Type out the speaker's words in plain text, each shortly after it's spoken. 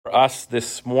us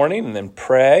this morning and then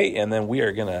pray, and then we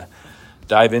are going to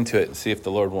dive into it and see if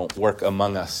the Lord won't work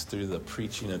among us through the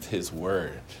preaching of his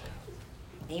word.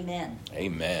 Amen.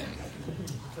 Amen.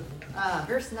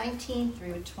 Verse 19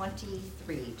 through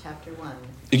 23, chapter 1.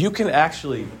 If you can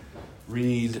actually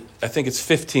read, I think it's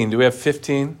 15. Do we have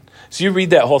 15? So you read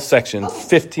that whole section,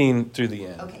 15 through the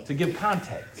end, Okay. to give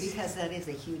context. Because that is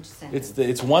a huge sentence.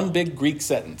 It's one big Greek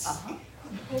sentence. All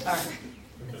right.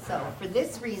 So, for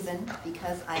this reason,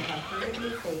 because I have heard of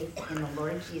your faith in the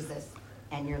Lord Jesus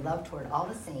and your love toward all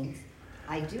the saints,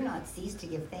 I do not cease to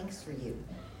give thanks for you,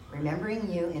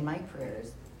 remembering you in my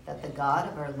prayers, that the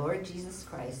God of our Lord Jesus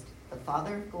Christ, the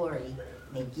Father of glory,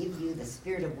 may give you the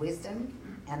spirit of wisdom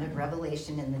and of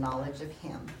revelation in the knowledge of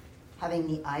him, having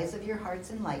the eyes of your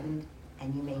hearts enlightened,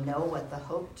 and you may know what the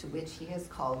hope to which he has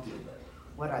called you,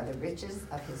 what are the riches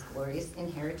of his glorious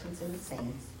inheritance in the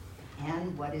saints,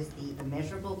 and what is the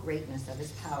immeasurable greatness of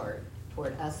his power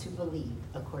toward us who believe,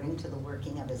 according to the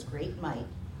working of his great might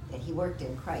that he worked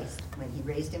in Christ when he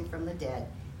raised him from the dead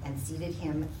and seated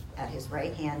him at his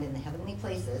right hand in the heavenly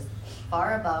places,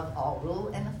 far above all rule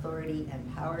and authority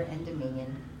and power and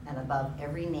dominion, and above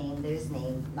every name that is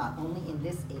named, not only in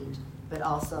this age, but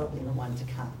also in the one to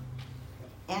come.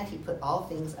 And he put all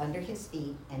things under his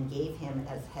feet and gave him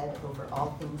as head over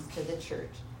all things to the church,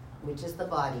 which is the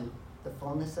body, the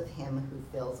fullness of him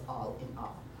who fills all in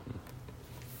all.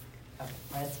 Okay,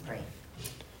 let's pray.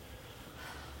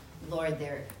 Lord,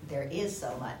 there is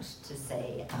so much to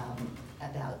say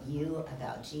about you,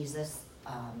 about Jesus,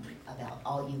 about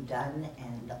all you've done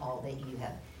and all that you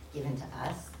have given to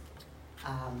us.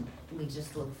 We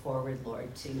just look forward,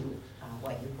 Lord, to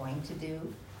what you're going to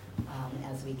do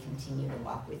as we continue to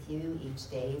walk with you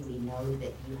each day. We know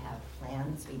that you have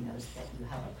plans. We know that you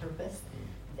have a purpose,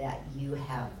 that you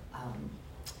have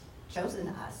chosen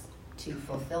us to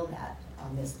fulfill that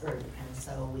on this earth. And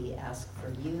so we ask for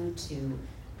you to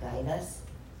guide us,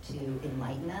 to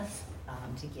enlighten us,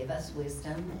 to give us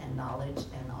wisdom and knowledge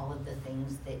and all of the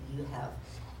things that you have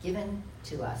given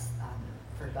to us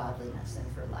for godliness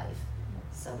and for life.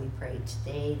 So we pray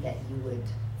today that you would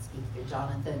speak through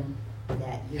Jonathan,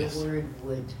 that your word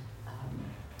would,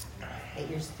 that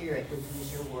your spirit would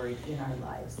use your word in our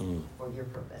lives for your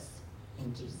purpose.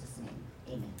 In Jesus'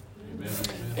 name, amen.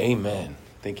 Amen.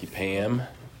 Thank you, Pam.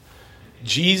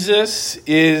 Jesus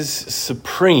is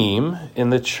supreme,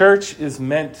 and the church is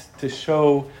meant to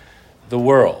show the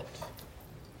world.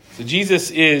 So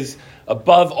Jesus is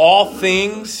above all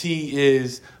things. He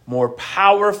is more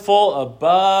powerful,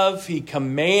 above. He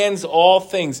commands all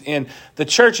things. And the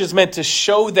church is meant to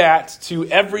show that to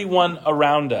everyone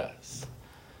around us.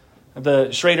 At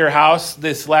the Schrader House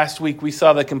this last week, we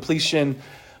saw the completion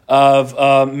of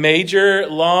a major,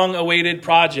 long-awaited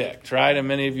project, right? And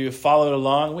many of you have followed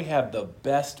along. We have the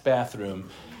best bathroom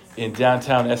in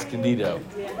downtown Escondido.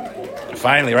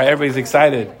 Finally, right? Everybody's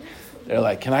excited. They're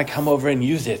like, can I come over and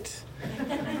use it?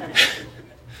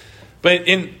 But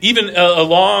even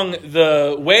along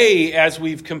the way, as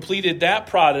we've completed that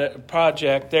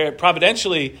project, there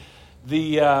providentially,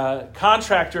 the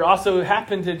contractor also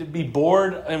happened to be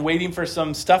bored and waiting for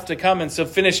some stuff to come, and so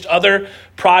finished other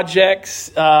projects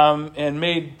and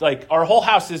made, like, our whole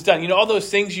house is done. You know, all those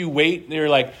things you wait, they're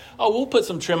like, oh, we'll put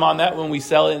some trim on that when we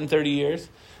sell it in 30 years.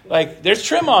 Like, there's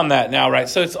trim on that now, right?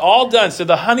 So it's all done. So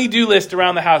the honey-do list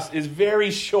around the house is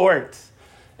very short.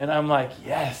 And I'm like,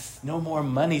 yes, no more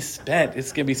money spent.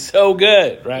 It's going to be so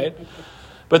good, right?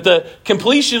 But the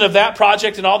completion of that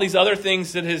project and all these other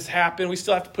things that has happened, we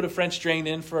still have to put a French drain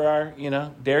in for our,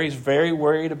 Derry's very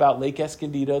worried about Lake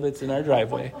Escondido that's in our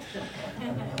driveway.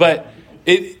 But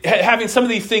having some of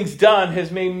these things done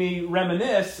has made me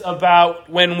reminisce about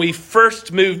when we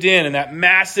first moved in and that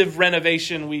massive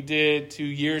renovation we did 2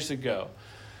 years ago.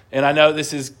 And I know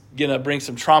this is going to bring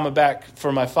some trauma back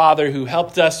for my father who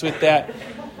helped us with that.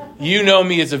 You know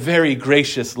me as a very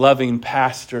gracious, loving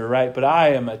pastor, right? But I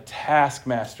am a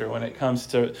taskmaster when it comes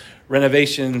to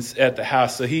renovations at the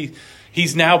house. So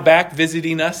he's now back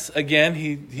visiting us again.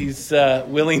 He's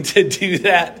willing to do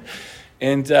that.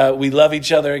 And we love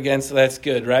each other again, so that's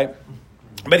good, right?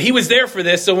 But he was there for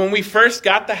this. So when we first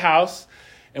got the house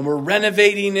and we're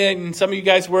renovating it, and some of you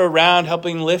guys were around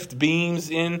helping lift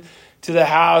beams into the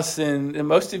house, and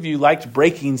most of you liked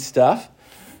breaking stuff.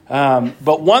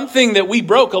 But one thing that we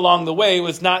broke along the way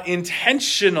was not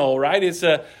intentional, right? It's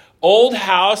an old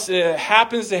house. It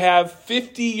happens to have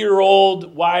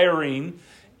 50-year-old wiring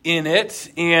in it.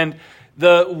 And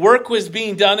the work was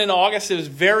being done in August. It was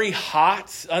very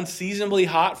hot, unseasonably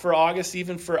hot for August,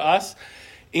 even for us.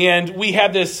 And we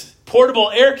had this portable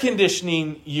air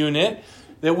conditioning unit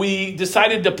that we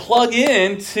decided to plug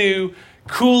in to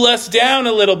cool us down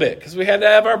a little bit because we had to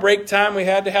have our break time. We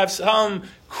had to have some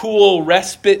cool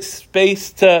respite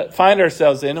space to find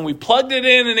ourselves in. And we plugged it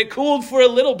in and it cooled for a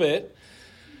little bit.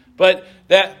 But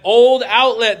that old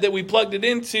outlet that we plugged it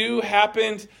into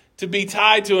happened to be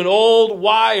tied to an old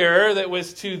wire that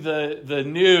was to the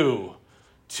new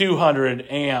 200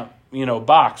 amp,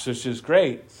 box, which is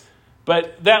great.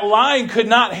 But that line could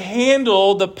not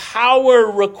handle the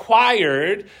power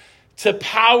required to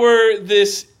power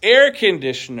this air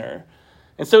conditioner.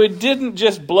 And so it didn't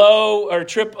just blow or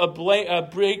trip a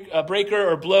breaker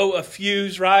or blow a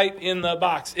fuse right in the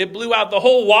box. It blew out the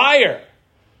whole wire.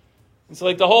 And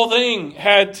so the whole thing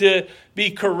had to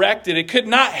be corrected. It could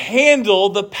not handle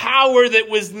the power that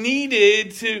was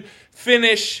needed to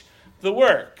finish the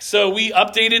work. So we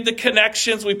updated the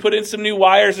connections. We put in some new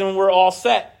wires and we're all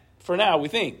set for now, we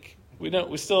think.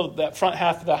 We're still that front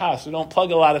half of the house. We don't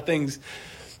plug a lot of things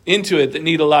into it that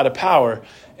need a lot of power.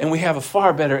 And we have a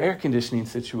far better air conditioning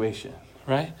situation,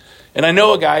 right? And I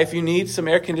know a guy, if you need some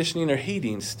air conditioning or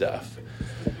heating stuff,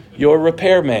 your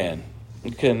repairman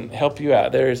can help you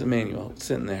out. There's a manual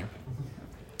sitting there.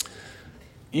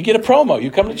 You get a promo. You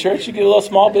come to church, you get a little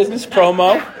small business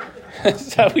promo.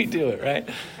 That's how we do it, right?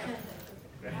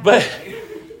 But,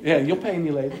 yeah, you'll pay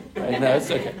me later. Right? No, it's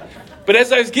okay. But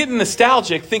as I was getting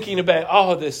nostalgic, thinking about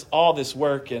all this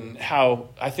work and how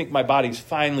I think my body's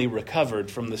finally recovered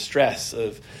from the stress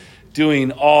of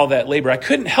doing all that labor, I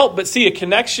couldn't help but see a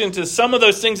connection to some of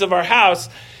those things of our house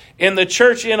and the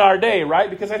church in our day, right?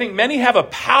 Because I think many have a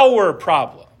power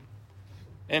problem.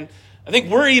 And I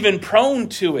think we're even prone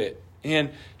to it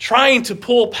and trying to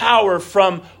pull power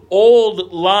from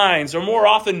old lines, or more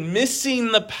often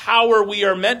missing the power we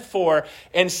are meant for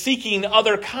and seeking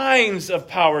other kinds of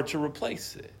power to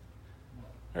replace it.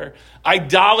 Or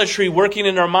idolatry working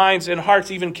in our minds and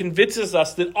hearts even convinces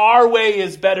us that our way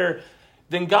is better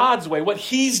than God's way, what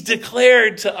he's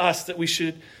declared to us that we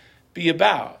should be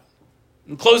about.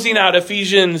 In closing out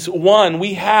Ephesians 1,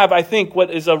 we have, I think, what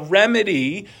is a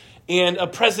remedy and a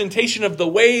presentation of the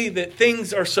way that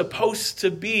things are supposed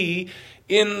to be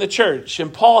in the church.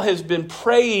 And Paul has been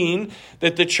praying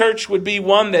that the church would be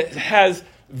one that has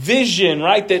vision,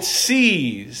 right? That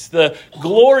sees the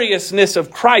gloriousness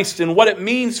of Christ and what it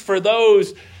means for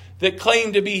those that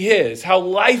claim to be his, how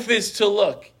life is to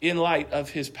look in light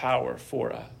of his power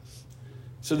for us.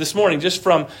 So this morning, just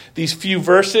from these few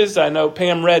verses, I know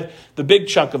Pam read the big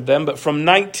chunk of them, but from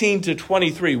 19 to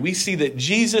 23, we see that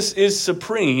Jesus is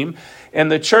supreme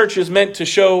and the church is meant to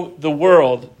show the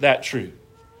world that truth.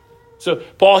 So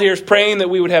Paul here is praying that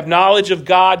we would have knowledge of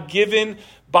God given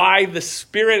by the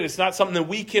Spirit. It's not something that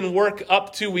we can work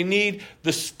up to. We need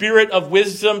the Spirit of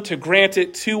wisdom to grant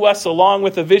it to us, along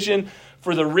with a vision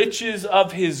for the riches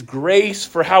of his grace,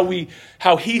 for how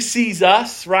he sees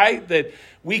us, right? That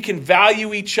we can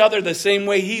value each other the same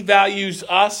way he values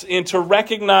us, and to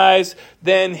recognize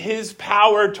then his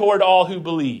power toward all who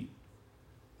believe.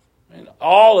 And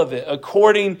all of it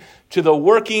according to the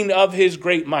working of his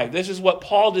great might. This is what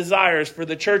Paul desires for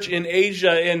the church in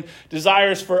Asia and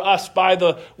desires for us by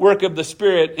the work of the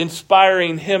Spirit,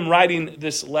 inspiring him writing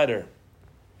this letter.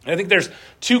 I think there's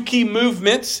two key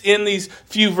movements in these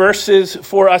few verses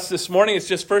for us this morning. It's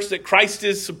just first that Christ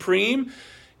is supreme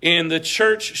and the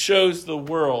church shows the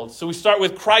world. So we start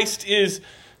with Christ is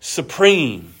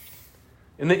supreme.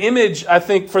 And the image, I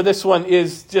think, for this one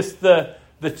is just the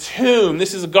tomb.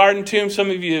 This is a garden tomb.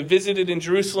 Some of you have visited in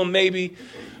Jerusalem, maybe,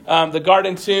 the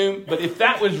garden tomb. But if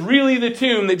that was really the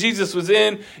tomb that Jesus was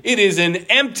in, it is an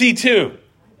empty tomb.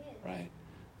 Right?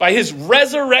 By his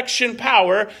resurrection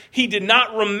power, he did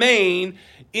not remain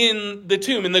in the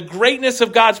tomb. And the greatness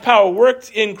of God's power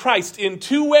worked in Christ in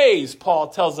two ways, Paul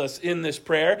tells us in this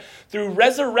prayer, through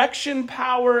resurrection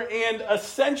power and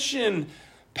ascension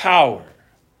power.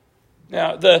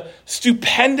 Now, the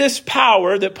stupendous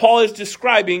power that Paul is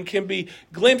describing can be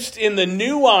glimpsed in the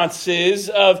nuances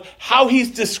of how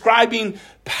he's describing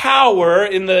power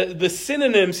in the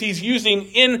synonyms he's using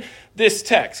in this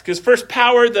text. Because first,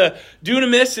 power, the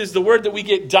dunamis, is the word that we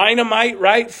get dynamite,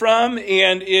 right, from,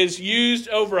 and is used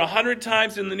over 100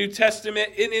 times in the New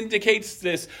Testament. It indicates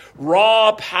this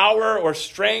raw power or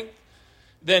strength.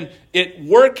 Then it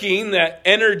working, that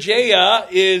energeia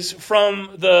is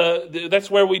from that's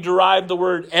where we derive the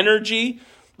word energy,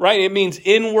 right? It means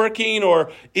inworking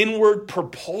or inward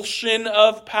propulsion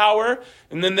of power.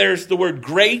 And then there's the word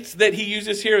great that he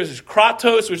uses here, is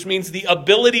kratos, which means the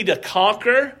ability to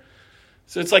conquer.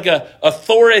 So it's like a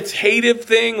authoritative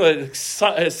thing. Like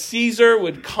Caesar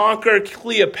would conquer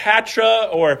Cleopatra,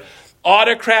 or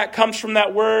autocrat comes from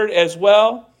that word as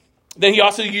well. Then he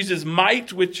also uses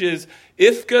might, which is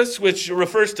iphkos, which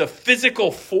refers to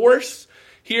physical force.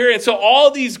 here. And so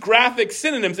all these graphic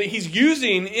synonyms that he's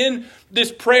using in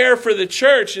this prayer for the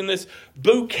church and this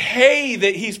bouquet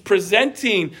that he's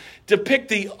presenting depict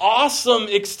the awesome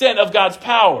extent of God's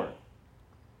power.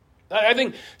 I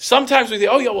think sometimes we think,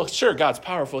 oh yeah, well sure, God's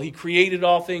powerful. He created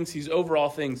all things. He's over all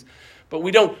things. But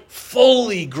we don't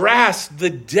fully grasp the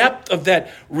depth of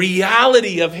that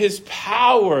reality of his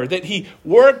power, that he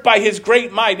worked by his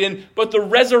great might in but the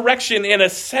resurrection and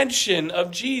ascension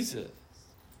of Jesus.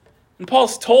 And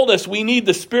Paul's told us we need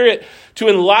the Spirit to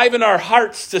enliven our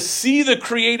hearts to see the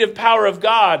creative power of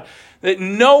God, that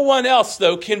no one else,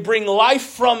 though, can bring life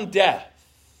from death.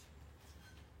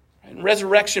 And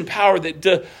resurrection power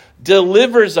that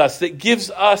delivers us, that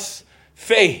gives us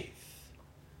faith.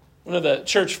 One of the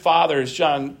church fathers,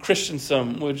 John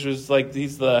Christensen, which was like,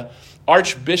 he's the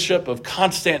Archbishop of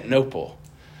Constantinople.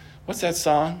 What's that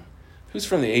song? Who's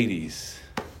from the 80s?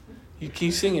 Can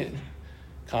you sing it?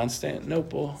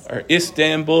 Constantinople, or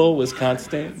Istanbul was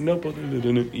Constantinople.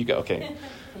 You go, okay,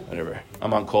 whatever.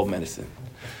 I'm on cold medicine.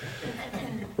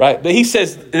 Right, but he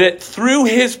says that through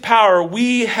his power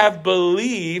we have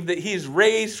believed that he's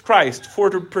raised Christ. For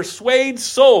to persuade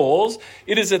souls,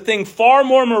 it is a thing far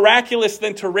more miraculous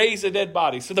than to raise a dead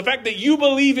body. So the fact that you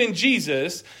believe in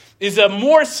Jesus is a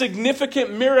more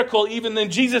significant miracle even than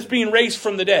Jesus being raised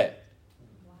from the dead.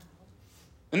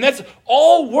 And that's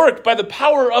all worked by the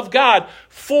power of God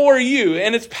for you.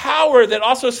 And it's power that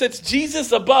also sets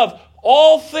Jesus above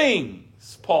all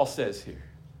things, Paul says here.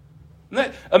 And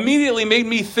that immediately made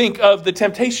me think of the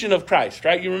temptation of Christ,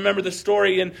 right? You remember the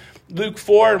story in Luke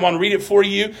 4, I want to read it for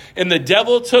you. And the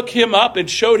devil took him up and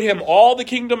showed him all the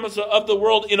kingdoms of the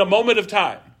world in a moment of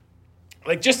time.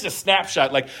 Like just a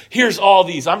snapshot, like here's all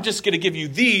these. I'm just going to give you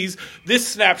this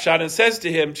snapshot, and says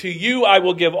to him, to you I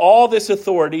will give all this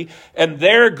authority and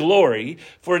their glory,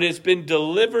 for it has been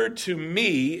delivered to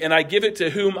me, and I give it to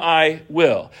whom I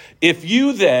will. If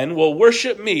you then will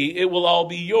worship me, it will all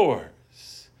be yours.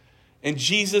 And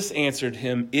Jesus answered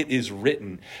him, it is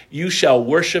written, you shall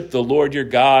worship the Lord your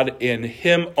God, and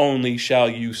him only shall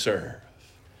you serve.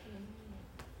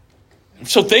 I'm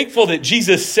so thankful that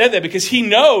Jesus said that, because he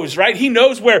knows, right? He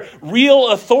knows where real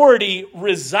authority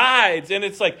resides. And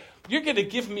it's like, you're going to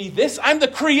give me this? I'm the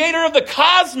creator of the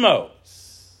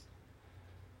cosmos.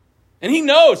 And he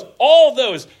knows all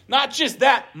those, not just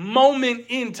that moment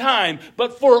in time,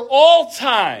 but for all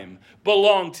time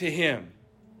belong to him.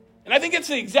 And I think it's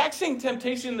the exact same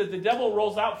temptation that the devil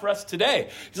rolls out for us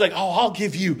today. He's like, oh, I'll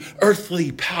give you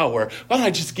earthly power. Why don't I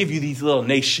just give you these little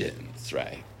nations,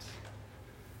 right?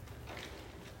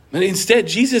 But instead,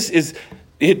 Jesus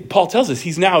Paul tells us,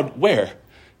 he's now where?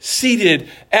 Seated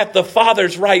at the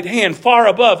Father's right hand, far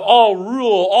above all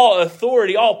rule, all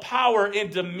authority, all power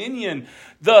and dominion.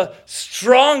 The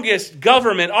strongest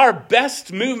government, our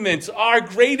best movements, our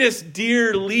greatest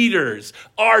dear leaders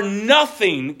are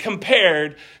nothing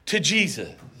compared to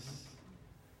Jesus.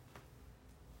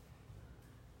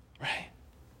 Right?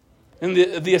 And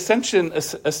the ascension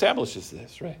establishes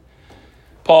this, right?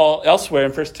 Paul, elsewhere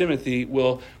in 1 Timothy,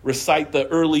 will recite the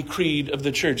early creed of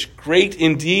the church. Great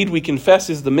indeed, we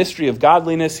confess, is the mystery of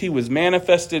godliness. He was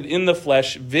manifested in the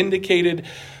flesh, vindicated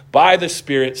by the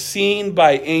Spirit, seen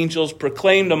by angels,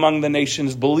 proclaimed among the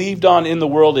nations, believed on in the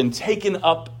world, and taken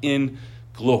up in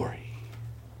glory.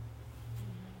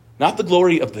 Not the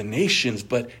glory of the nations,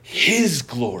 but his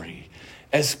glory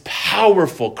as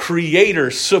powerful creator,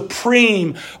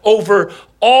 supreme over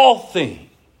all things.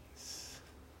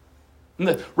 And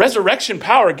the resurrection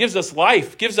power gives us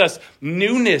life, gives us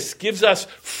newness, gives us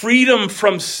freedom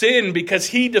from sin because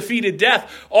he defeated death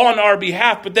on our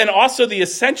behalf. But then also the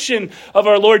ascension of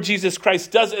our Lord Jesus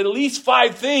Christ does at least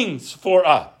 5 things for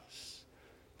us.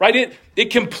 Right?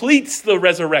 It completes the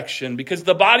resurrection, because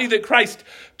the body that Christ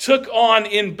took on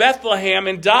in Bethlehem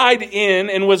and died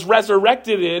in and was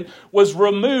resurrected in was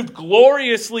removed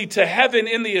gloriously to heaven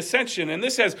in the ascension. And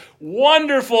this has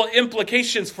wonderful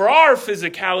implications for our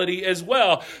physicality as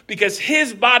well, because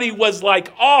his body was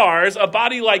like ours. A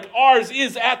body like ours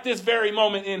is at this very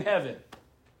moment in heaven.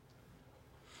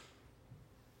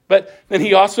 But then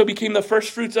he also became the first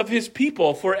fruits of his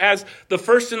people. For as the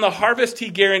first in the harvest, he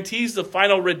guarantees the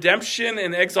final redemption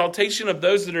and exaltation of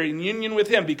those that are in union with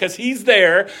him. Because he's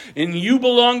there and you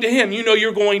belong to him, you know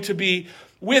you're going to be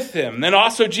with him. Then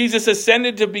also Jesus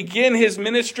ascended to begin his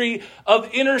ministry of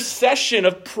intercession,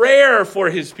 of prayer for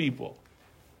his people.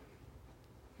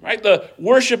 Right? The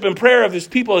worship and prayer of his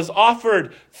people is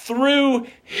offered through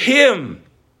him,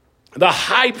 the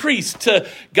high priest, to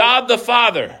God the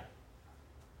Father.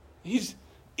 He's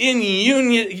in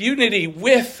unity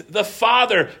with the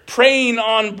Father, praying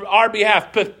on our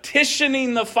behalf,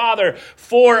 petitioning the Father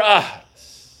for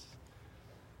us.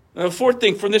 And the fourth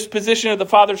thing, from this position of the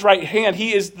Father's right hand,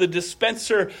 he is the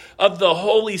dispenser of the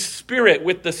Holy Spirit.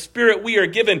 With the Spirit we are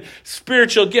given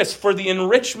spiritual gifts for the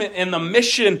enrichment and the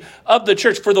mission of the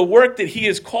church, for the work that he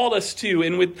has called us to.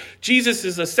 And with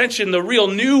Jesus' ascension, the real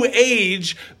new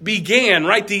age began,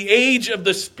 right? The age of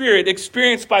the Spirit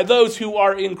experienced by those who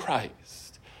are in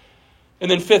Christ.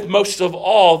 And then fifth, most of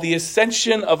all, the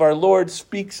ascension of our Lord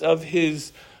speaks of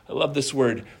his, I love this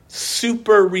word,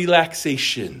 super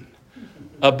relaxation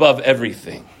above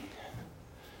everything.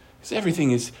 Because everything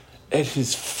is at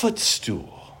his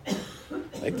footstool.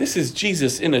 Like this is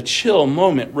Jesus in a chill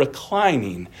moment,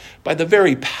 reclining by the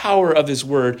very power of his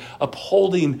word,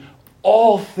 upholding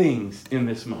all things in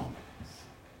this moment.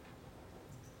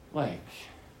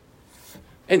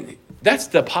 And that's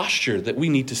the posture that we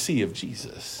need to see of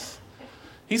Jesus.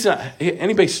 He's not,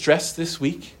 anybody stressed this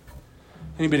week?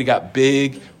 Anybody got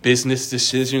big business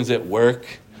decisions at work?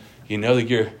 You know that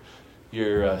your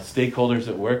stakeholders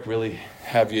at work really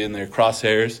have you in their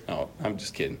crosshairs. No, I'm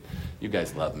just kidding. You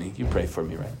guys love me. You pray for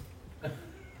me, right?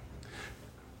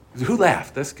 Who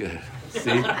laughed? That's good.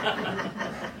 See?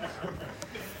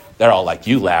 They're all like,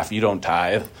 you laugh, you don't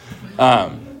tithe.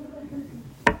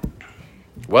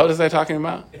 What was I talking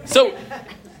about? So,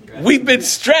 we've been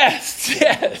stressed.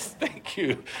 Yes, thank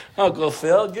you. Uncle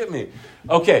Phil, get me.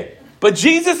 Okay, but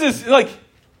Jesus is like,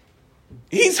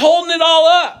 he's holding it all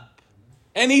up.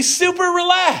 And he's super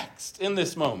relaxed in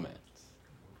this moment.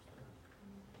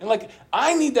 And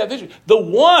I need that vision. The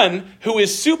one who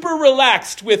is super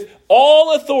relaxed with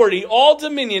all authority, all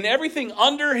dominion, everything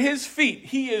under his feet.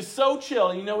 He is so chill.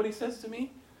 And you know what he says to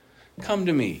me? Come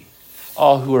to me,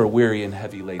 all who are weary and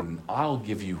heavy laden. I'll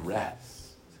give you rest.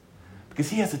 Because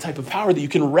he has the type of power that you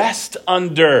can rest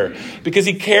under. Because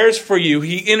he cares for you.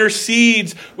 He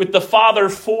intercedes with the Father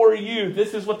for you.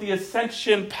 This is what the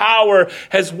ascension power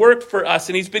has worked for us.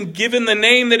 And he's been given the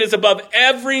name that is above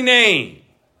every name.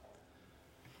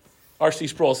 R.C.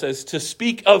 Sproul says, to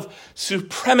speak of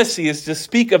supremacy is to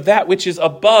speak of that which is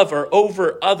above or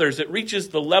over others. It reaches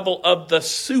the level of the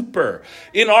super.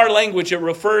 In our language, it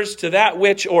refers to that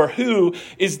which or who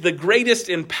is the greatest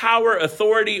in power,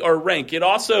 authority, or rank. It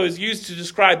also is used to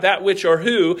describe that which or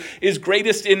who is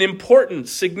greatest in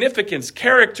importance, significance,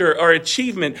 character, or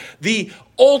achievement. The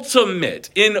ultimate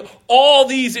in all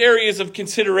these areas of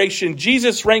consideration.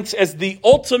 Jesus ranks as the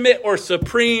ultimate or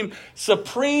supreme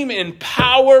in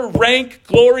power, rank,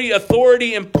 glory,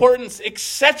 authority, importance,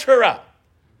 etc.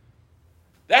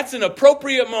 That's an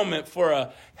appropriate moment for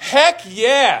a heck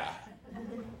yeah.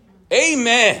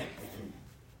 Amen.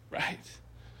 Right.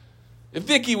 If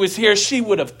Vicky was here, she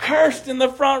would have cursed in the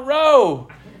front row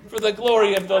for the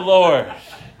glory of the Lord.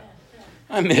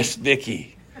 I miss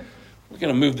Vicky. We're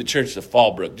going to move the church to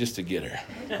Fallbrook just to get her.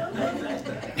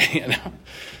 You know?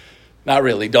 Not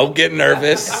really. Don't get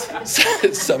nervous.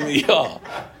 Some of y'all.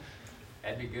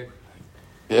 That'd be good.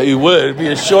 Yeah, you would. It'd be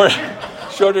a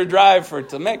shorter drive for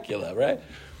Temecula, right?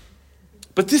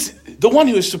 But the one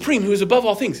who is supreme, who is above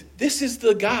all things, this is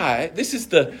the guy, this is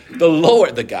the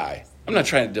Lord, the guy. I'm not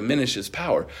trying to diminish his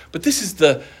power, but this is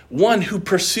the one who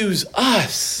pursues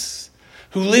us.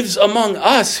 Who lives among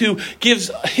us, who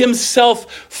gives himself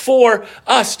for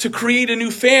us to create a new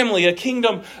family, a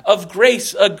kingdom of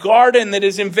grace, a garden that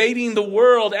is invading the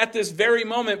world at this very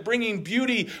moment, bringing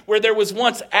beauty where there was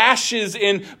once ashes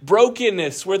and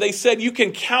brokenness, where they said, you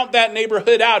can count that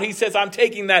neighborhood out. He says, I'm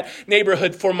taking that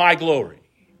neighborhood for my glory.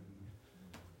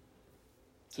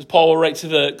 As Paul will write to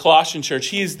the Colossian church,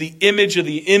 he is the image of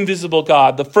the invisible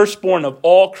God, the firstborn of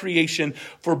all creation.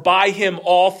 For by him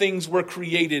all things were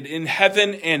created in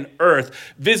heaven and earth,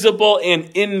 visible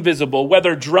and invisible,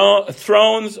 whether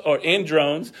thrones or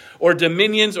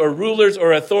dominions or rulers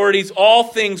or authorities. All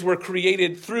things were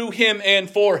created through him and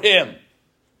for him.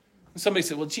 And somebody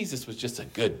said, well, Jesus was just a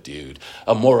good dude,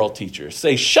 a moral teacher.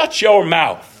 Say, shut your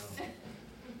mouth.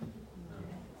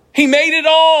 He made it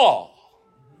all.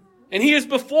 And he is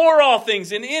before all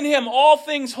things, and in him all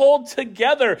things hold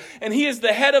together. And he is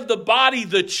the head of the body,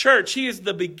 the church. He is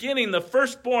the beginning, the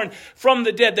firstborn from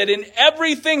the dead, that in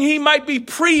everything he might be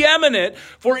preeminent.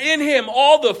 For in him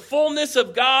all the fullness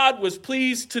of God was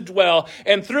pleased to dwell,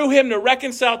 and through him to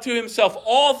reconcile to himself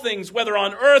all things, whether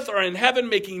on earth or in heaven,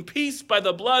 making peace by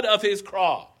the blood of his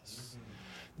cross.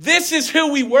 This is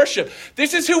who we worship.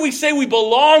 This is who we say we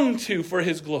belong to for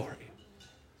his glory.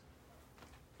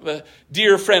 A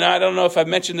dear friend, I don't know if I've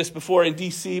mentioned this before in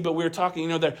D.C., but we were talking,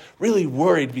 they're really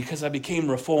worried because I became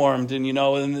Reformed and,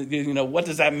 what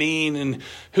does that mean? And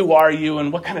who are you?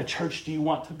 And what kind of church do you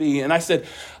want to be? And I said,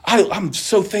 I'm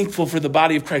so thankful for the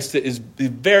body of Christ that is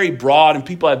very broad and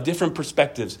people have different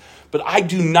perspectives. But I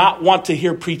do not want to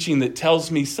hear preaching that tells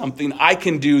me something I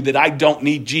can do that I don't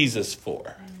need Jesus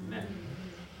for.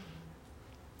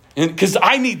 And because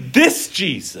I need this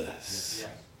Jesus.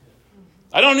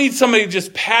 I don't need somebody who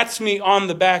just pats me on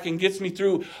the back and gets me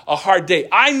through a hard day.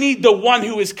 I need the one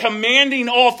who is commanding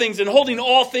all things and holding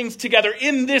all things together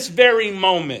in this very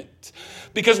moment.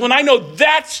 Because when I know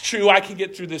that's true, I can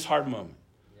get through this hard moment.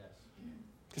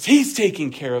 Because he's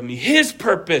taking care of me. His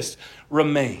purpose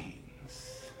remains.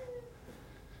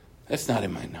 That's not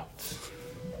in my notes.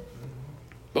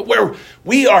 But where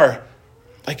we are,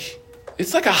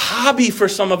 it's like a hobby for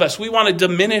some of us. We want to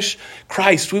diminish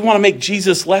Christ. We want to make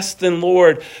Jesus less than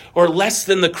Lord or less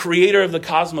than the creator of the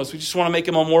cosmos. We just want to make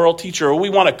him a moral teacher, or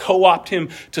we want to co-opt him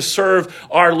to serve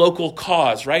our local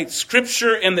cause, right?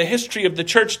 Scripture and the history of the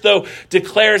church, though,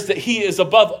 declares that he is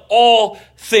above all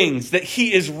things, that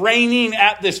he is reigning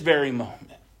at this very moment.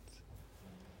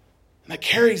 And that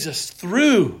carries us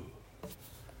through.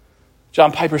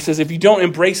 John Piper says, if you don't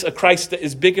embrace a Christ that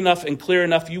is big enough and clear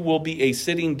enough, you will be a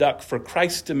sitting duck for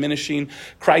Christ diminishing,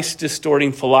 Christ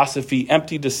distorting philosophy,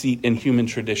 empty deceit, and human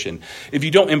tradition. If you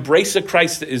don't embrace a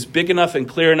Christ that is big enough and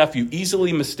clear enough, you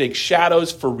easily mistake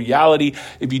shadows for reality.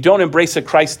 If you don't embrace a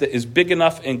Christ that is big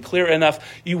enough and clear enough,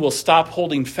 you will stop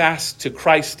holding fast to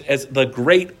Christ as the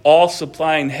great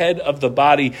all-supplying head of the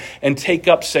body and take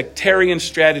up sectarian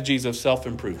strategies of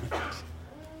self-improvement.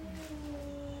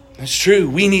 It's true.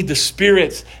 We need the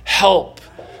Spirit's help,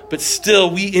 but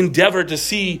still we endeavor to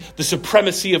see the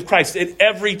supremacy of Christ at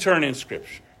every turn in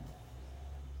Scripture.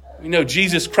 We know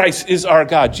Jesus Christ is our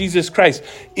God. Jesus Christ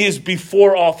is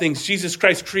before all things. Jesus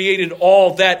Christ created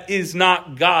all that is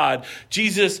not God.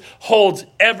 Jesus holds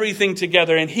everything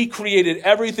together, and he created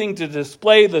everything to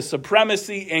display the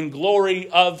supremacy and glory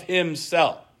of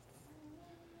himself.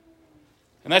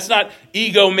 And that's not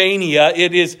egomania,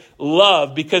 it is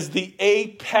love, because the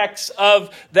apex of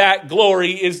that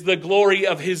glory is the glory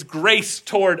of his grace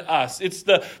toward us. It's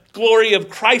the glory of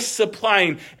Christ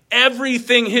supplying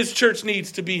everything his church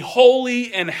needs to be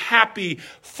holy and happy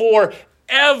forever.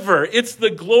 It's the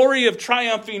glory of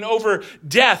triumphing over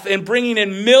death and bringing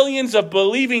in millions of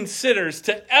believing sinners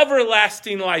to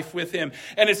everlasting life with him.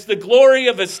 And it's the glory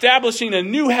of establishing a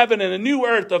new heaven and a new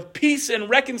earth of peace and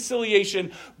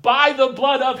reconciliation by the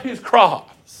blood of his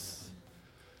cross.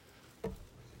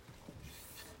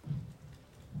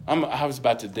 I was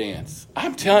about to dance.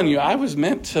 I'm telling you, I was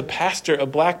meant to pastor a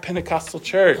Black Pentecostal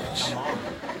church.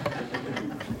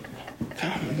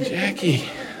 Come on, Jackie,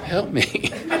 help me.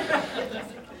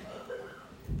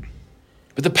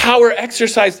 But the power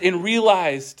exercised and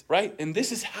realized, right? And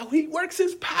this is how he works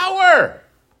his power.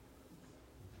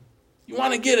 You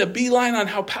want to get a beeline on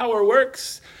how power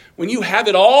works? When you have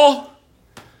it all,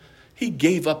 he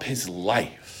gave up his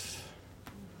life.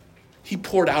 He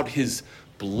poured out his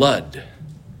blood.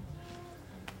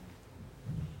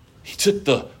 He took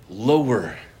the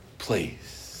lower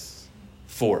place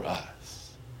for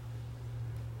us.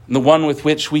 And the one with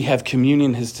which we have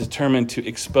communion is determined to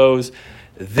expose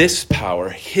this power,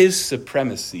 his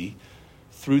supremacy,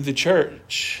 through the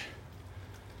church.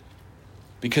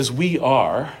 Because we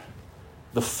are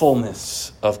the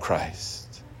fullness of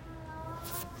Christ.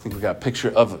 I think we got a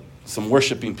picture of some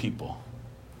worshiping people.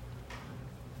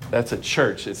 That's a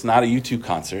church. It's not a U2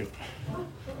 concert.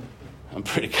 I'm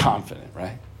pretty confident,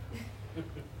 right?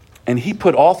 And he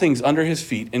put all things under his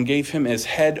feet and gave him as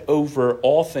head over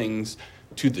all things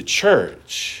to the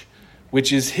church,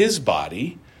 which is his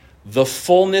body, the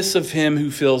fullness of him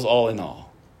who fills all in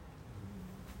all.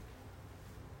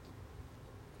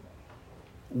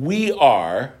 We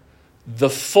are the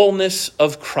fullness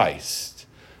of Christ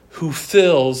who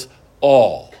fills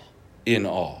all in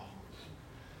all.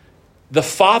 The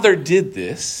Father did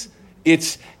this.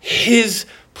 It's his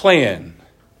plan.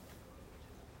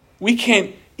 We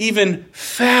can't even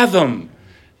fathom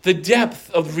the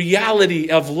depth of reality,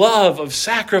 of love, of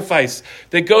sacrifice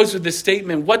that goes with this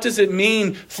statement. What does it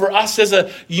mean for us as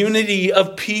a unity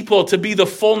of people to be the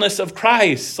fullness of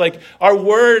Christ? Like, our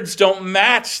words don't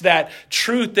match that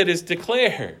truth that is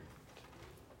declared.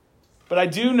 But I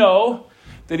do know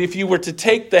that if you were to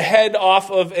take the head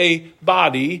off of a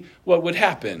body, what would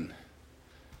happen?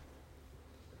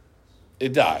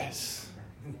 It dies.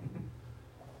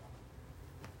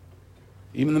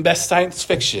 Even the best science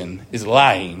fiction is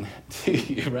lying to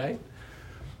you, right?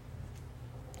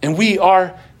 And we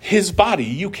are his body.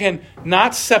 You can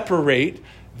not separate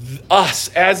us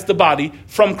as the body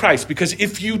from Christ. Because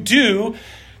if you do,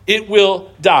 it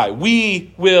will die.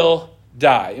 We will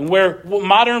die. And where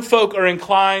modern folk are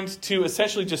inclined to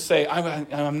essentially just say,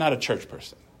 I'm not a church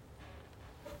person.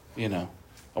 I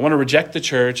want to reject the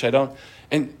church.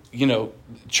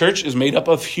 Church is made up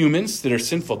of humans that are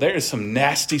sinful. There is some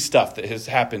nasty stuff that has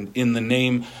happened in the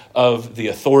name of the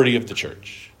authority of the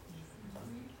church.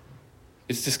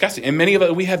 It's disgusting. And many of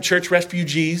us, we have church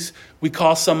refugees. We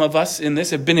call some of us in this,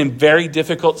 have been in very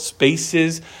difficult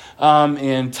spaces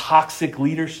and toxic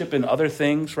leadership and other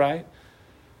things, right?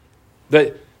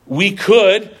 But we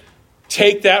could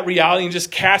take that reality and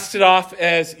just cast it off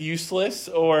as useless,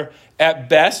 or at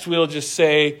best, we'll just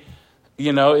say,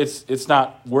 it's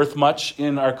not worth much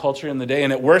in our culture in the day.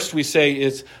 And at worst, we say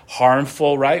it's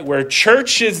harmful, right? Where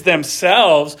churches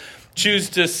themselves choose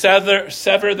to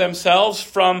sever themselves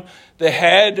from the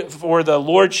head or the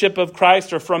lordship of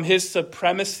Christ or from his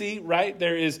supremacy, right?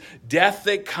 There is death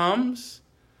that comes.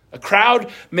 A crowd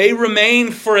may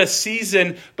remain for a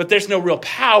season, but there's no real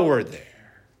power there.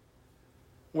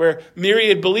 Where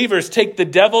myriad believers take the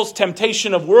devil's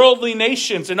temptation of worldly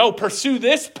nations and, pursue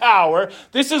this power.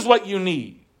 This is what you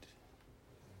need.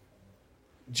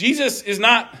 Jesus is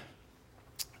not,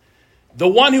 the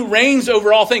one who reigns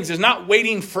over all things is not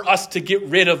waiting for us to get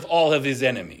rid of all of his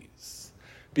enemies,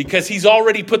 because he's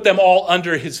already put them all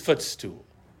under his footstool.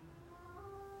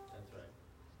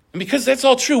 And because that's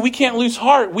all true, we can't lose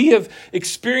heart. We have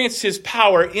experienced his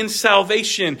power in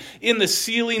salvation, in the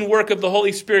sealing work of the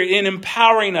Holy Spirit, in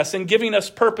empowering us and giving us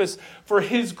purpose for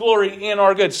his glory and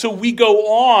our good. So we go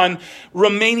on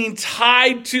remaining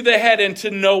tied to the head and to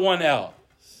no one else.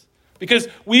 Because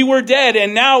we were dead,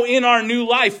 and now in our new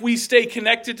life, we stay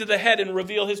connected to the head and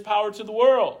reveal his power to the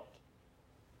world.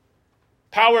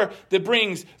 Power that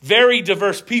brings very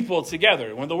diverse people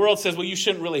together. When the world says, well, you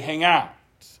shouldn't really hang out,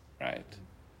 right?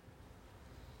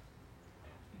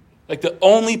 Like the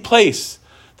only place,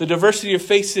 the diversity of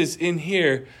faces in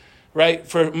here, right,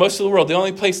 for most of the world, the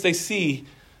only place they see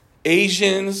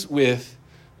Asians with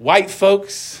white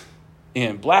folks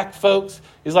and black folks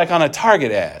is like on a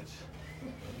Target ad,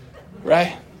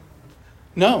 right?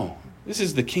 No, this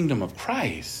is the kingdom of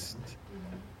Christ.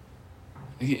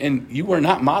 And you were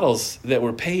not models that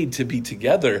were paid to be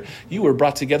together. You were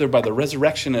brought together by the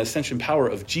resurrection and ascension power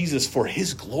of Jesus for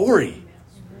his glory.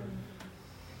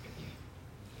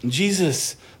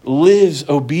 Jesus lives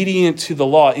obedient to the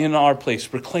law in our place,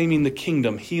 proclaiming the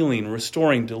kingdom, healing,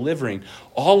 restoring, delivering,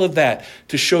 all of that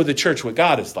to show the church what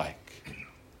God is like.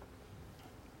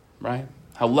 Right?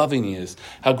 How loving he is,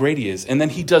 how great he is. And then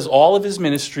he does all of his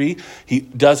ministry. He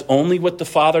does only what the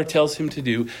Father tells him to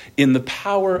do in the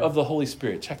power of the Holy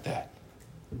Spirit. Check that.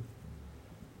 He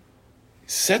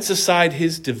sets aside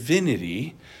his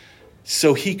divinity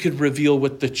so he could reveal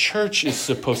what the church is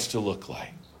supposed to look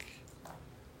like.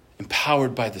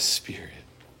 Empowered by the Spirit.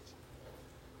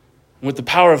 What the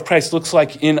power of Christ looks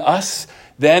like in us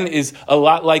then is a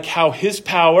lot like how his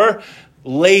power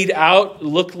laid out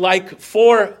looked like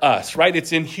for us, right?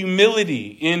 It's in humility,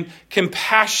 in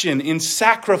compassion, in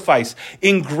sacrifice,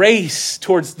 in grace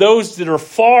towards those that are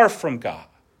far from God.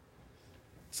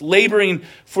 It's laboring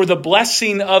for the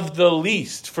blessing of the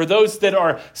least, for those that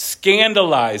are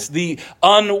scandalized, the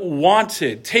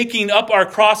unwanted, taking up our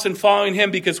cross and following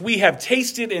him because we have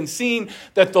tasted and seen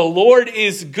that the Lord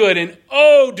is good. And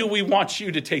oh, do we want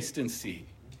you to taste and see.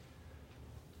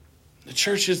 The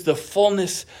church is the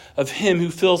fullness of him who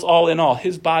fills all in all.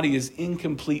 His body is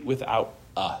incomplete without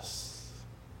us.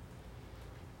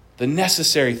 The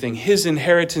necessary thing, his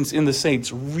inheritance in the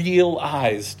saints,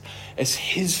 realized as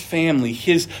his family,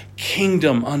 his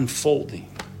kingdom unfolding.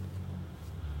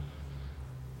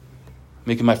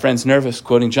 Making my friends nervous,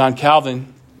 quoting John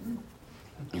Calvin.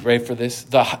 You ready for this?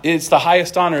 It's the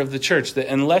highest honor of the church that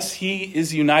unless he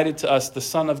is united to us, the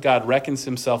Son of God reckons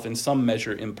himself in some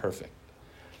measure imperfect.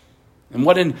 And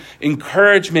what an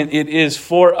encouragement it is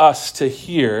for us to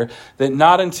hear that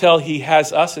not until he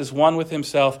has us as one with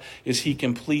himself is he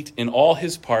complete in all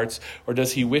his parts, or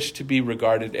does he wish to be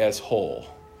regarded as whole.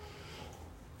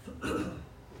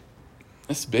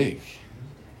 That's big.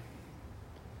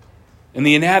 And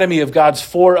the anatomy of God's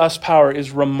for us power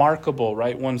is remarkable,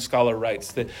 right? One scholar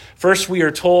writes that first we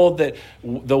are told that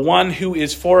the one who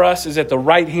is for us is at the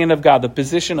right hand of God. The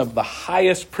position of the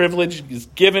highest privilege is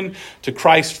given to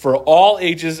Christ for all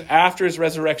ages after his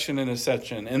resurrection and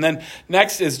ascension. And then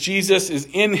next, as Jesus is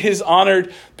in his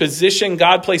honored position,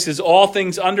 God places all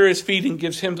things under his feet and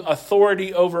gives him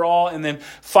authority over all. And then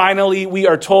finally, we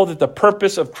are told that the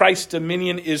purpose of Christ's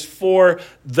dominion is for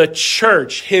the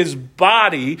church, his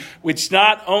body, which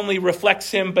not only reflects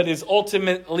him, but is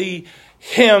ultimately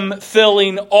him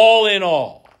filling all in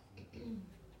all.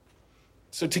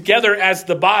 So together as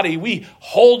the body, we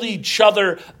hold each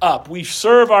other up. We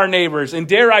serve our neighbors. And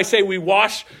dare I say, we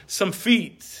wash some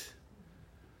feet.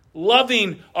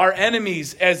 Loving our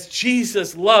enemies as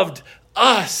Jesus loved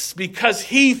us. Because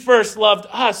he first loved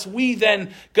us, we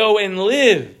then go and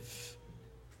live.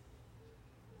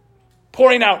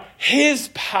 Pouring out his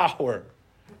power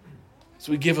as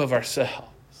we give of ourselves.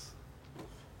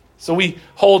 So we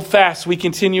hold fast. We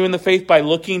continue in the faith by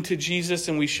looking to Jesus,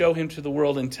 and we show him to the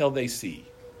world until they see.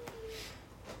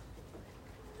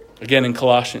 Again in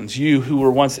Colossians, you who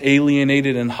were once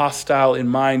alienated and hostile in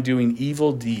mind, doing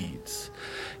evil deeds,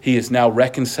 he is now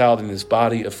reconciled in his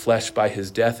body of flesh by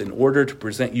his death in order to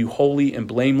present you holy and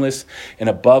blameless and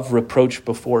above reproach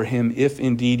before him, if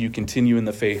indeed you continue in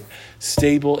the faith,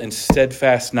 stable and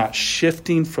steadfast, not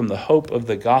shifting from the hope of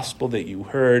the gospel that you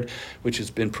heard, which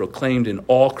has been proclaimed in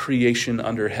all creation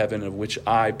under heaven, of which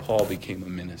I, Paul, became a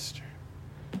minister.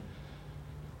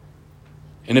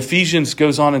 And Ephesians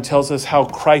goes on and tells us how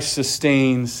Christ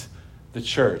sustains the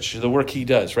church, the work he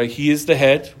does, right? He is the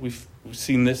head. We've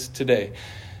seen this today.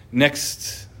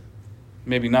 Next,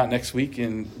 maybe not next week,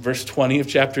 in verse 20 of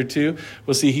chapter 2,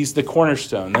 we'll see he's the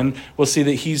cornerstone. Then we'll see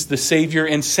that he's the savior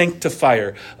and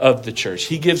sanctifier of the church.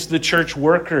 He gives the church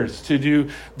workers to do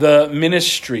the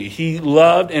ministry. He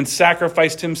loved and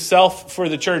sacrificed himself for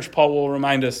the church, Paul will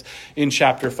remind us in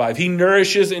chapter 5. He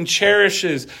nourishes and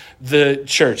cherishes the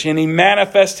church, and he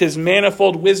manifests his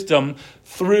manifold wisdom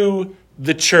through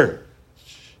the church.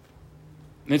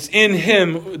 And it's in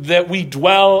him that we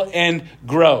dwell and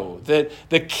grow, that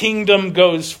the kingdom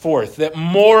goes forth, that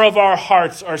more of our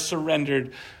hearts are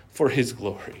surrendered for his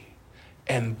glory.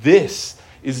 And this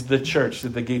is the church that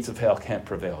the gates of hell can't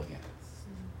prevail against.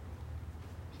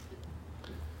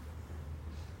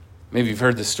 Maybe you've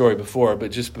heard this story before,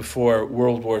 but just before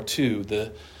World War II,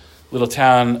 the little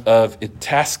town of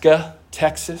Itasca,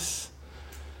 Texas,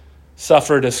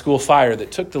 suffered a school fire that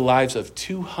took the lives of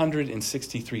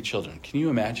 263 children. Can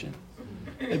you imagine?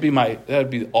 That would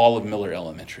be all of Miller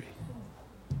Elementary.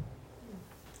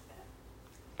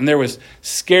 And there was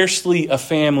scarcely a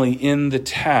family in the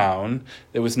town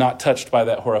that was not touched by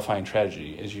that horrifying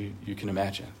tragedy, as you can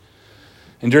imagine.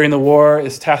 And during the war,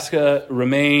 Itasca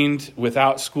remained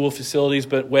without school facilities.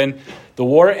 But when the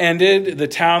war ended, the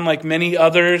town, like many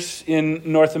others in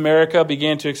North America,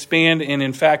 began to expand. And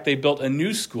in fact, they built a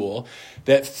new school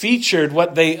that featured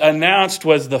what they announced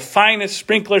was the finest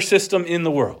sprinkler system in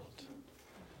the world.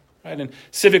 Right? And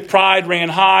civic pride ran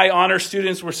high. Honor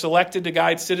students were selected to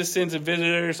guide citizens and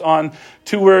visitors on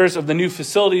tours of the new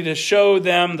facility to show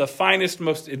them the finest,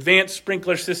 most advanced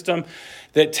sprinkler system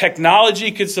that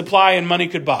technology could supply and money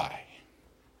could buy.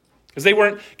 Because they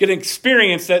weren't going to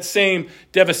experience that same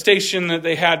devastation that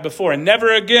they had before. And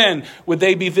never again would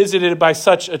they be visited by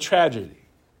such a tragedy.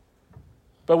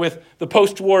 But with the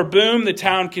post-war boom, the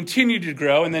town continued to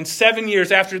grow. And then 7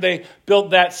 years after they built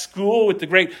that school with the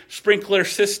great sprinkler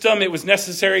system, it was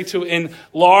necessary to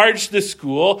enlarge the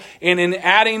school. And in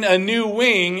adding a new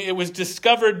wing, it was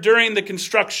discovered during the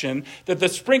construction that the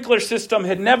sprinkler system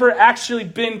had never actually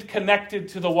been connected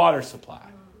to the water supply.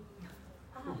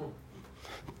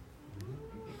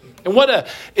 And what an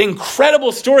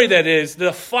incredible story that is.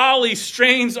 The folly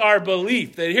strains our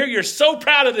belief that here you're so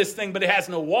proud of this thing, but it has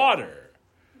no water.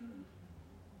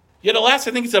 Yet alas,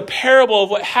 I think it's a parable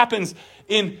of what happens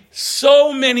in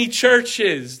so many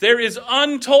churches. There is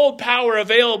untold power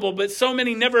available, but so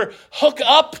many never hook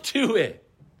up to it.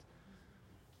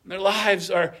 Their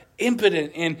lives are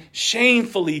impotent and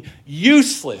shamefully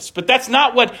useless. But that's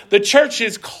not what the church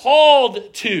is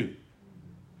called to.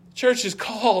 The church is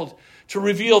called to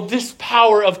reveal this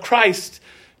power of Christ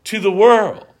to the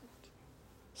world.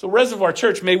 So Reservoir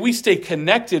Church, may we stay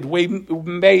connected.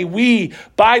 May we,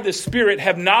 by the Spirit,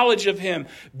 have knowledge of him,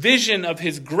 vision of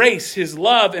his grace, his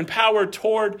love, and power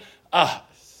toward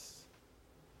us.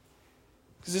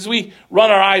 Because as we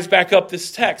run our eyes back up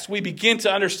this text, we begin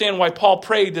to understand why Paul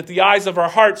prayed that the eyes of our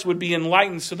hearts would be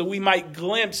enlightened so that we might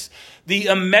glimpse the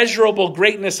immeasurable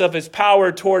greatness of his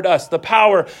power toward us, the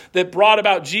power that brought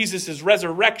about Jesus'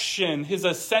 resurrection, his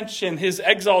ascension, his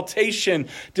exaltation,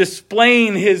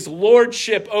 displaying his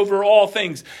lordship over all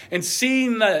things. And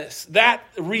seeing that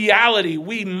reality,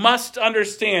 we must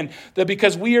understand that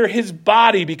because we are his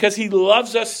body, because he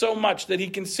loves us so much that he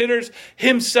considers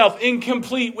himself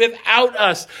incomplete without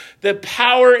us, the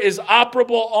power is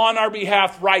operable on our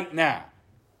behalf right now.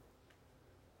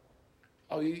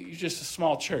 Oh, you're just a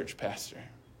small church, Pastor.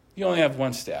 You only have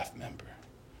one staff member.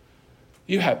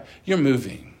 You're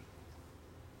moving.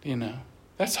 You know,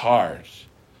 that's hard.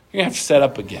 You're going to have to set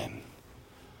up again.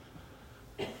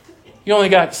 You only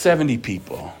got 70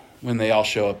 people when they all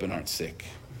show up and aren't sick.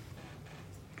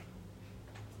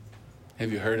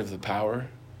 Have you heard of the power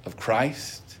of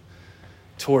Christ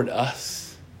toward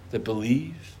us that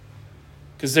believe?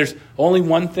 Because there's only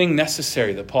one thing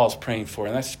necessary that Paul's praying for,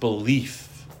 and that's belief.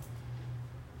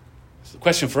 So the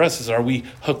question for us is, are we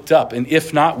hooked up? And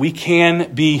if not, we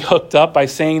can be hooked up by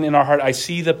saying in our heart, I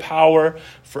see the power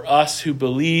for us who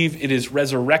believe it is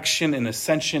resurrection and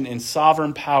ascension and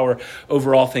sovereign power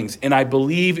over all things. And I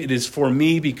believe it is for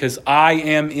me because I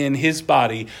am in his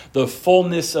body, the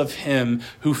fullness of him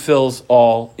who fills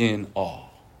all in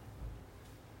all.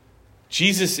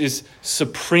 Jesus is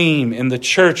supreme, and the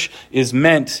church is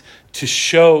meant to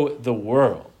show the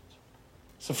world.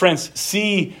 So friends,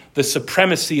 see the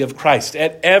supremacy of Christ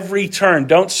at every turn.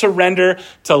 Don't surrender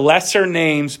to lesser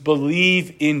names.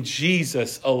 Believe in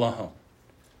Jesus alone.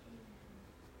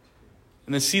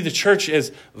 And then see the church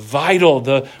as vital.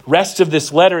 The rest of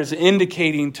this letter is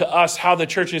indicating to us how the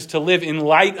church is to live in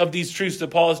light of these truths that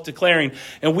Paul is declaring.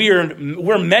 And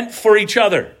we're meant for each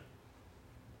other.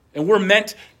 And we're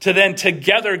meant to then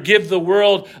together give the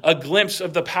world a glimpse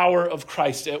of the power of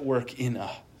Christ at work in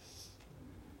us.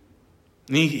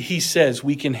 And he says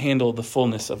we can handle the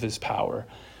fullness of his power.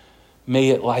 May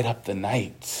it light up the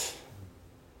night.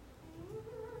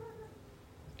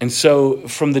 And so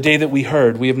from the day that we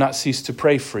heard, we have not ceased to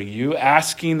pray for you,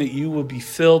 asking that you will be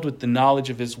filled with the knowledge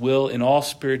of his will in all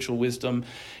spiritual wisdom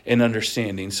and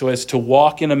understanding, so as to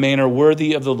walk in a manner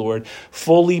worthy of the Lord,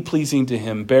 fully pleasing to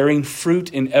him, bearing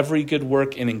fruit in every good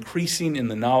work and increasing in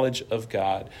the knowledge of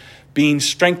God, being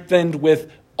strengthened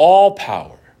with all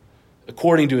power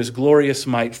according to his glorious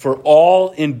might, for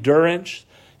all endurance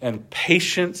and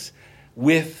patience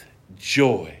with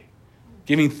joy,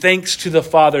 giving thanks to the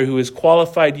Father who has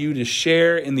qualified you to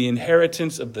share in the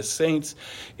inheritance of the saints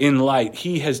in light.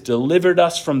 He has delivered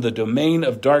us from the domain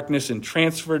of darkness and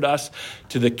transferred us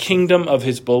to the kingdom of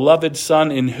his beloved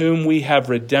Son, in whom we have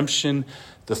redemption,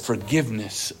 the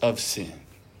forgiveness of sins.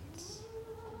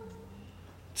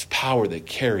 It's power that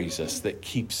carries us, that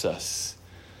keeps us,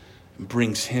 and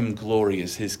brings him glory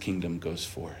as his kingdom goes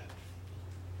forth.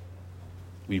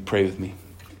 Will you pray with me?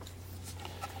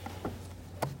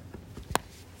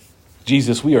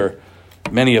 Jesus, we are,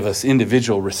 many of us,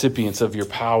 individual recipients of your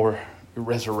power, your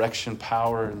resurrection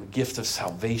power, and the gift of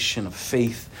salvation, of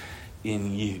faith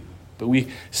in you. But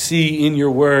we see in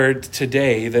your word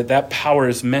today that power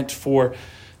is meant for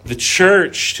the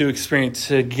church to experience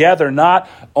together, not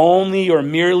only or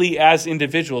merely as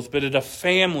individuals, but as a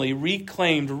family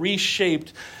reclaimed,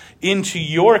 reshaped into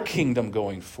your kingdom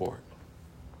going forward.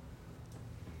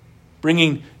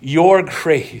 Bringing your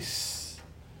grace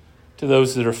to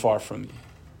those that are far from you.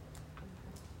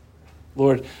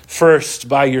 Lord, first,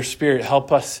 by your Spirit,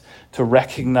 help us to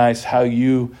recognize how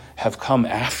you have come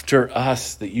after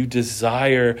us, that you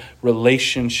desire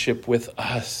relationship with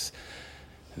us,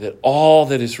 that all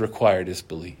that is required is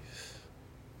belief.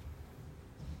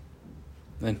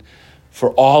 And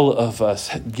for all of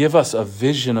us, give us a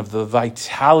vision of the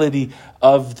vitality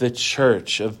of the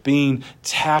church, of being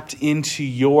tapped into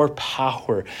your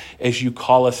power as you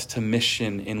call us to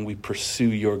mission and we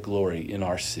pursue your glory in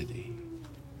our city.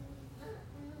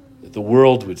 That the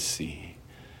world would see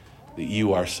that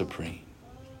you are supreme.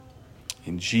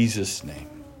 In Jesus'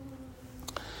 name,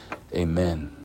 amen.